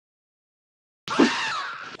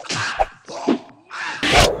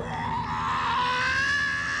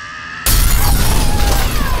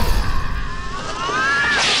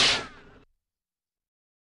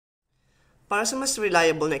Para sa mas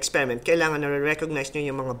reliable na experiment, kailangan na-recognize nyo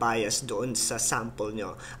yung mga bias doon sa sample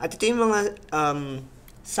nyo. At ito yung mga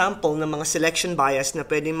sample ng mga selection bias na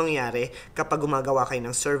pwedeng mangyari kapag gumagawa kayo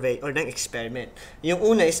ng survey or ng experiment. Yung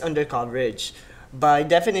una is undercoverage. By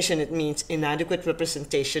definition, it means inadequate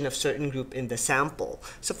representation of certain group in the sample.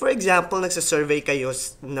 So for example, nagsa-survey kayo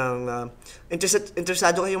ng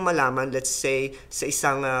interesado kayong malaman, let's say, sa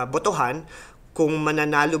isang botohan, kung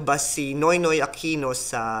mananalo ba si Noynoy Aquino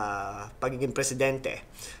sa pagiging presidente.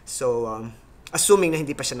 So, assuming na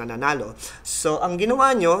hindi pa siya nananalo. So, ang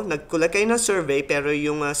ginawa nyo, nagkulat kayo ng survey, pero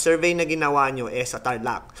yung survey na ginawa nyo sa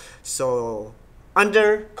Tarlac. So,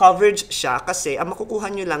 under coverage siya kasi ang makukuha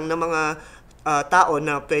nyo lang ng mga tao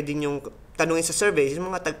na pwede nyong tanungin sa survey, yung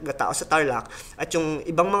mga tao sa Tarlac, at yung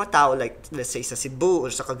ibang mga tao like let's say sa Cebu or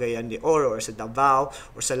sa Cagayan de Oro or sa Davao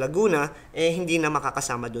or sa Laguna, hindi na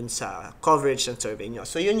makakasama dun sa coverage ng survey nyo.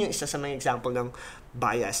 So yun yung isa sa mga example ng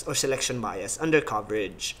bias or selection bias under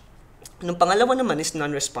coverage. Nung pangalawa naman is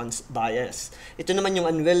non-response bias. Ito naman yung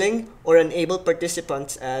unwilling or unable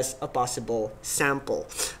participants as a possible sample.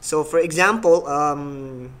 So for example,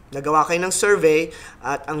 nagawa kayo ng survey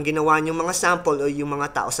at ang ginawa nyong mga sample o yung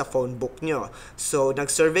mga tao sa phone book nyo. So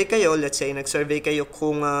nag-survey kayo, let's say nag-survey kayo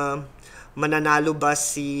kung mananalo ba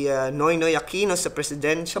si Noynoy Aquino sa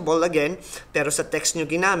presidential again, pero sa text nyo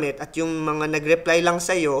ginamit at yung mga nag-reply lang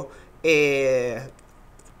sa'yo,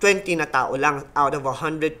 20 na tao lang out of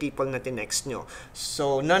 100 people na tinext nyo.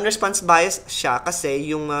 So, non-response bias siya kasi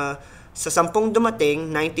yung sa 10 dumating,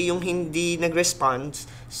 90 yung hindi nag-response.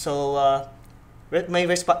 So, may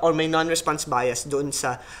non-response bias doon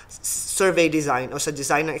sa survey design o sa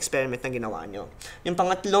design ng experiment na ginawa nyo. Yung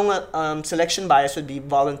pangatlong selection bias would be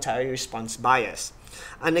voluntary response bias.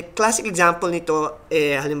 Ang classic example nito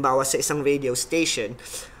halimbawa sa isang radio station.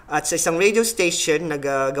 At sa isang radio station,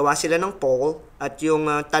 naggawa sila ng poll at yung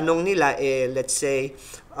tanong nila let's say,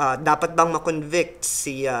 dapat bang makonvict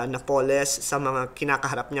si Napoles sa mga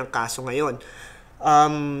kinakaharap niyang kaso ngayon?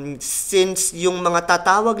 Since yung mga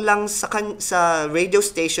tatawag lang sa radio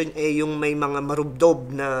station yung may mga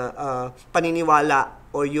marubdob na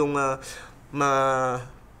paniniwala o yung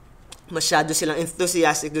masyado silang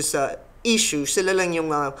enthusiastic doon sa issue, sila lang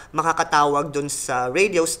yung makakatawag dun sa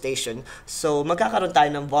radio station. So, magkakaroon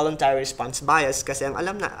tayo ng voluntary response bias kasi ang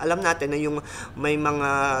alam natin na yung may mga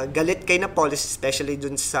galit kay Napoles, especially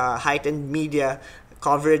dun sa heightened media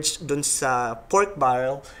coverage dun sa pork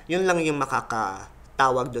barrel, yun lang yung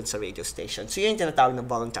makakatawag dun sa radio station. So, yun yung tinatawag ng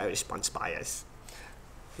voluntary response bias,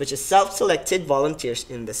 which is self-selected volunteers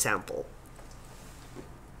in the sample.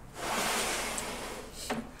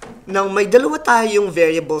 Now, may dalawa tayong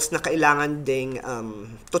variables na kailangan ding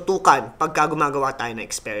tutukan pagka gumagawa tayo ng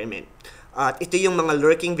experiment. At ito yung mga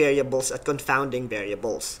lurking variables at confounding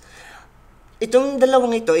variables. Itong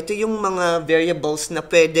dalawang ito yung mga variables na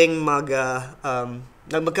pwedeng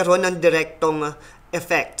magkaroon ng direktong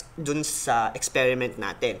effect dun sa experiment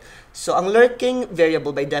natin. So, ang lurking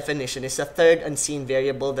variable by definition is a third unseen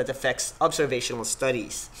variable that affects observational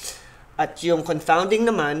studies. At yung confounding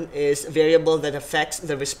naman is variable that affects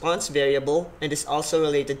the response variable and is also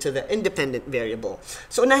related to the independent variable.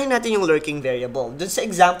 So, unahin natin yung lurking variable. Dun sa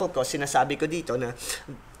example ko, sinasabi ko dito na,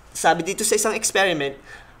 sabi dito sa isang experiment,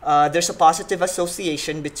 there's a positive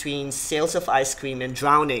association between sales of ice cream and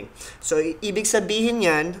drowning. So, ibig sabihin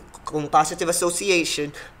yan, kung positive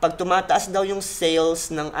association, pag tumataas daw yung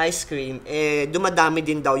sales ng ice cream, dumadami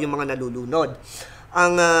din daw yung mga nalulunod.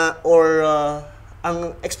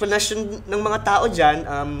 Ang explanation ng mga tao dyan,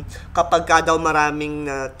 kapag ka daw maraming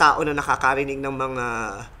tao na nakakarinig ng mga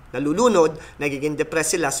nalulunod, nagiging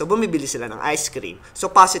depressed sila, so bumibili sila ng ice cream.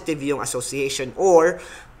 So positive yung association. Or,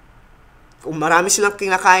 kung marami silang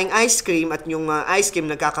kinakaing ice cream at yung ice cream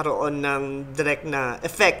nagkakaroon ng direct na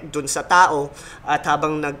effect dun sa tao at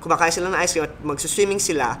habang kumakain sila ng ice cream at magsuswimming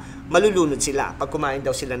sila, malulunod sila pag kumain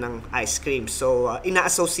daw sila ng ice cream. So,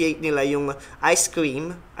 ina-associate nila yung ice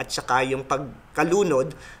cream at saka yung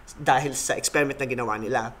pagkalunod dahil sa experiment na ginawa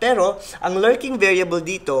nila. Pero, ang lurking variable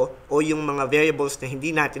dito o yung mga variables na hindi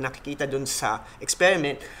natin nakikita dun sa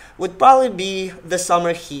experiment would probably be the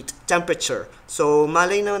summer heat temperature. So,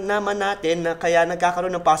 malay na naman natin na kaya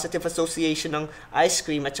nagkakaroon ng positive association ng ice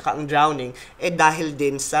cream at saka ang drowning dahil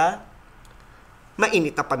din sa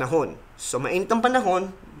mainit na panahon. So, mainit ang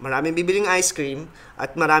panahon, maraming bibiling ice cream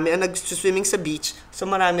at marami ang nag-swimming sa beach, so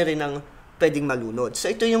marami rin ang pwedeng malunod. So,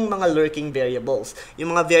 ito yung mga lurking variables.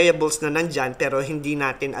 Yung mga variables na nandyan pero hindi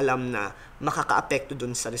natin alam na makakaapekto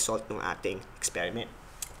dun sa result ng ating experiment.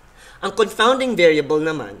 Ang confounding variable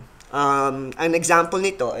naman, an example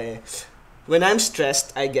nito when I'm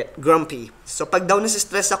stressed, I get grumpy. So pag daw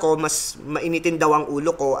nasa-stress ako, mas mainitin daw ang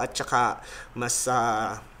ulo ko at saka mas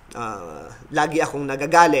lagi akong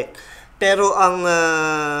nagagalit. Pero ang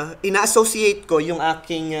ina-associate ko yung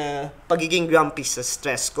aking pagiging grumpy sa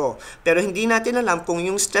stress ko. Pero hindi natin alam kung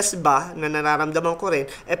yung stress ba na nararamdaman ko rin,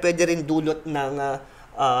 pwede rin dulot ng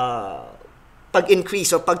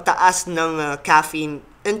pag-increase o pagtaas ng caffeine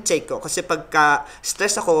intake ko. Kasi pagka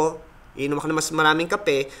stress ako, inom ako ng mas maraming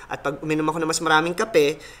kape, at pag uminom ako ng mas maraming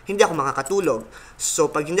kape, hindi ako makakatulog.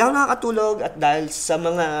 So, pag hindi ako nakakatulog, at dahil sa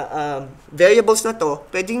mga variables na to,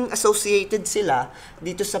 pwedeng associated sila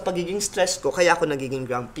dito sa pagiging stress ko, kaya ako nagiging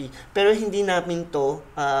grumpy. Pero hindi namin to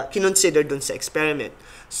kinonsider dun sa experiment.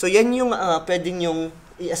 So, yan yung pwedeng yung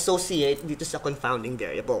i-associate dito sa confounding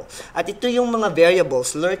variable. At ito yung mga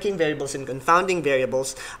variables, lurking variables and confounding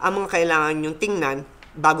variables, ang mga kailangan yung tingnan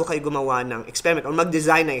bago kayo gumawa ng experiment or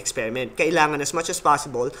mag-design ng experiment. Kailangan as much as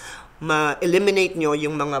possible, ma-eliminate nyo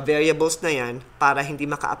yung mga variables na yan para hindi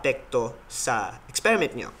makaapekto sa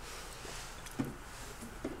experiment nyo.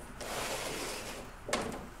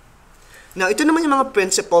 Now, ito naman yung mga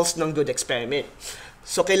principles ng good experiment.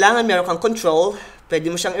 So, kailangan meron kang control, pwede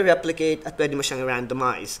mo siyang i-replicate, at pwede mo siyang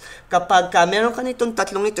i-randomize. Kapag meron ka nitong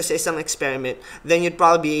tatlong ito sa isang experiment, then you'd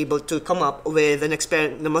probably be able to come up with an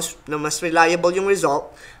experiment na mas reliable yung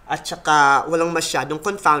result, at saka walang masyadong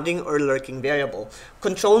confounding or lurking variable.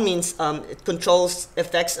 Control means it controls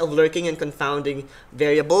effects of lurking and confounding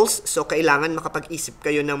variables. So, kailangan makapag-isip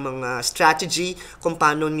kayo ng mga strategy kung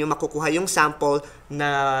paano nyo makukuha yung sample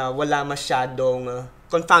na wala masyadong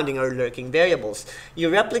confounding or lurking variables.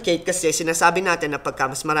 You replicate kasi sinasabi natin na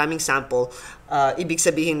pagka mas maraming sample, ibig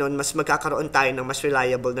sabihin nun, mas magkakaroon tayo ng mas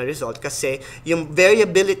reliable na result kasi yung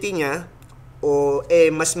variability niya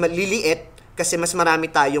mas maliliit kasi mas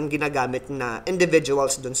marami tayong ginagamit na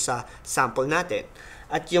individuals dun sa sample natin.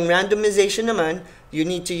 At yung randomization naman, you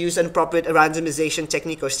need to use an appropriate randomization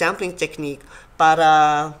technique or sampling technique para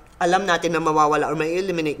alam natin na mawawala or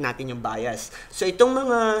may-eliminate natin yung bias. So, itong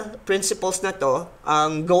mga principles na to,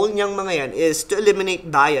 ang goal niyang mga yan is to eliminate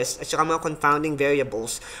bias at saka mga confounding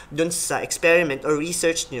variables dun sa experiment or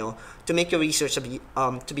research nyo to make your research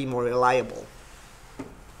to be more reliable.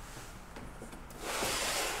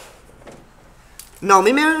 Now,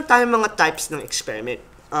 meron tayong mga types ng experiment.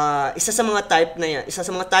 Isa sa mga types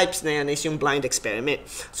na yan is yung blind experiment.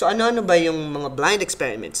 So, ano-ano ba yung mga blind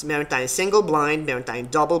experiments? Meron tayong single blind, meron tayong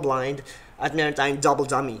double blind, at meron tayong double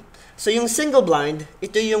dummy. So, yung single blind,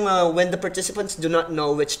 ito yung when the participants do not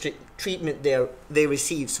know which treatment they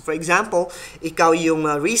receive. So, for example, ikaw yung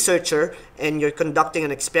researcher and you're conducting an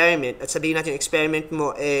experiment at sabihin natin yung experiment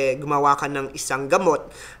mo, gumawa ka ng isang gamot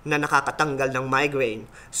na nakakatanggal ng migraine.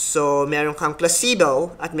 So, meron kang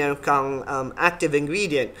placebo at meron kang active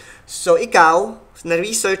ingredient. So, ikaw, na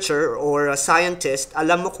researcher or a scientist,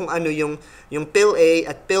 alam mo kung ano yung pill A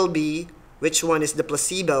at pill B, which one is the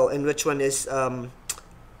placebo and which one has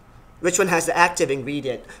the active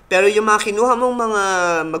ingredient. Pero yung mga kinuha mong mga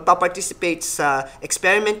magpa-participate sa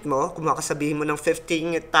experiment mo, kung makasabihin mo ng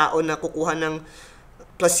 15 tao na kukuha ng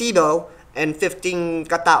placebo and 15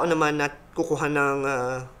 katao naman na kukuha ng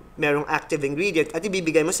merong active ingredient at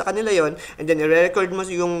ibibigay mo sa kanila yon, and then i-record mo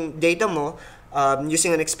yung data mo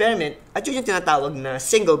using an experiment, at yun yung tinatawag na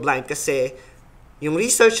single blind kasi yung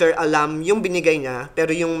researcher alam yung binigay niya, pero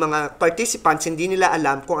yung mga participants hindi nila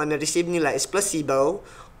alam kung ang na-receive nila is placebo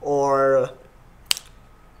or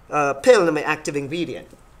pill na may active ingredient.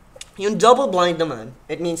 Yung double blind naman,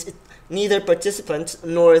 it means neither participant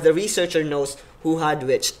nor the researcher knows who had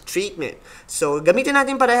which treatment. So, gamitin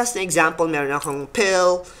natin parehas na example. Meron akong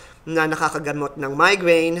pill na nakakagamot ng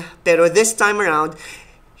migraine, pero this time around,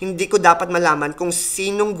 hindi ko dapat malaman kung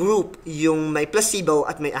sinong group yung may placebo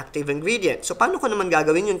at may active ingredient. So, paano ko naman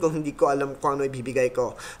gagawin yun kung hindi ko alam kung ano ibibigay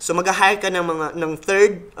ko? So, mag-hire ka ng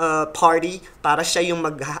third party para siya yung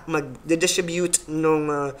mag-distribute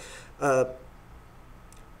ng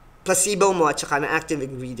placebo mo at saka ng active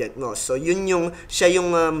ingredient mo. So, siya yung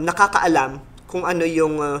nakakaalam kung ano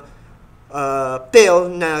yung pill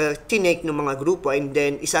na tinake ng mga grupo, and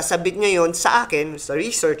then isasabit niya yon sa akin, sa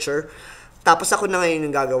researcher. Tapos ako na ngayon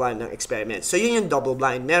yung gagawa ng experiment. So, yun yung double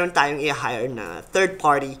blind. Meron tayong i-hire na third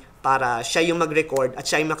party para siya yung mag-record at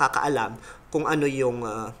siya yung makakaalam kung ano yung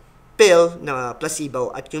pill na placebo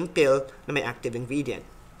at yung pill na may active ingredient.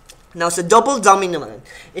 Now, sa double dummy naman,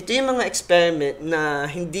 ito yung mga experiment na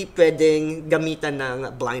hindi pwedeng gamitan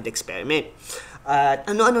ng blind experiment. At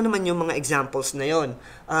ano-ano naman yung mga examples na yon?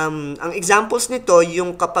 Ang examples nito,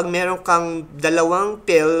 yung kapag meron kang dalawang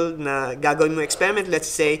pill na gagawin mo experiment, let's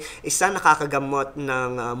say, isa nakakagamot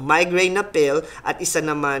ng migraine na pill at isa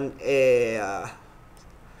naman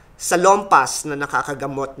salompas na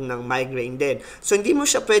nakakagamot ng migraine din. So, hindi mo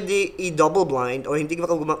siya pwede i-double blind or hindi ka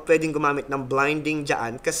pwedeng gumamit ng blinding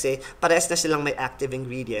dyan kasi parehas na silang may active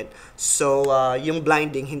ingredient. So, yung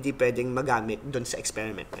blinding hindi pwedeng magamit dun sa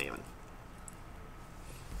experiment na yun.